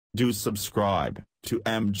Do subscribe to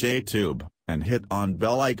MJTube and hit on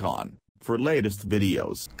bell icon for latest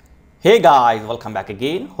videos. Hey guys, welcome back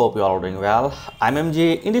again. Hope you all are doing well. I'm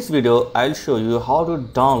MJ. In this video, I'll show you how to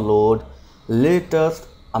download latest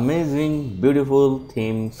amazing beautiful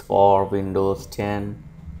themes for Windows 10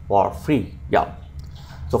 for free. Yeah.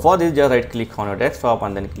 So for this, just right click on your desktop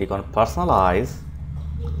and then click on personalize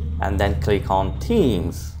and then click on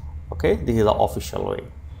themes. Okay, this is the official way.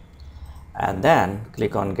 And then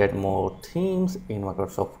click on get more themes in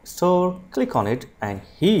Microsoft Store. Click on it and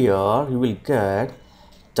here you will get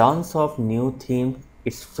tons of new themes.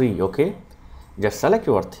 It's free. Okay, just select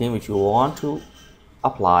your theme which you want to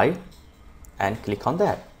apply and click on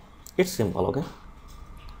that. It's simple. Okay,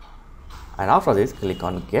 and after this click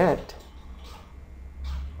on get.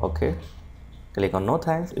 Okay, click on no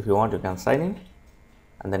thanks. If you want you can sign in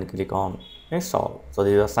and then click on install. So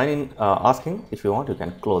this is a sign in asking. If you want you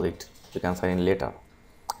can close it, you can sign in later.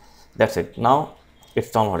 That's it. Now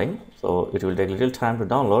it's downloading, so it will take a little time to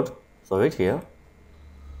download, so wait here.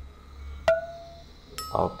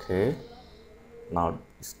 Okay, now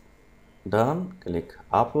it's done. Click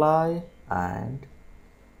apply and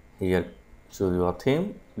here choose your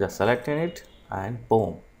theme, just select it and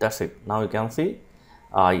boom, that's it. Now you can see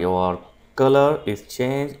your color is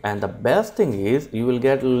changed, and the best thing is you will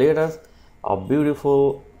get latest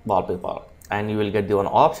beautiful wallpaper, and you will get the one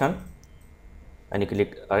option and you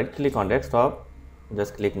right click on desktop,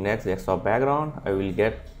 just click next desktop background. I will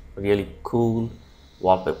get really cool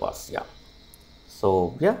wallpapers. Yeah,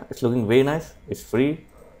 so yeah, it's looking very nice. It's free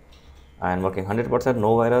and working 100%,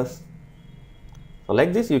 no virus. So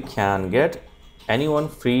like this you can get anyone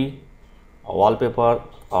free wallpaper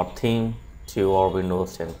or theme to your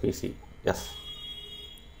Windows 10 PC. Yes.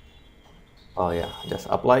 Oh yeah, just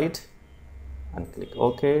apply it and click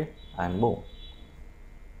OK and boom.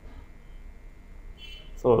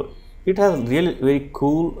 So it has really very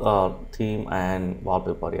cool theme and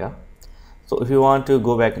wallpaper. Yeah, so if you want to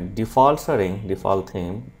go back default setting, default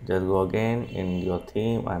theme, just go again in your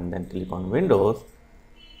theme and then click on Windows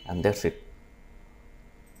and that's it.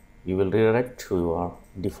 You will redirect to your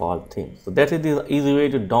default theme. So that is the easy way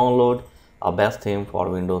to download a best theme for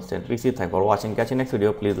Windows 10 PC. Thanks for watching. Catch you next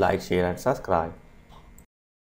video. Please like, share and subscribe.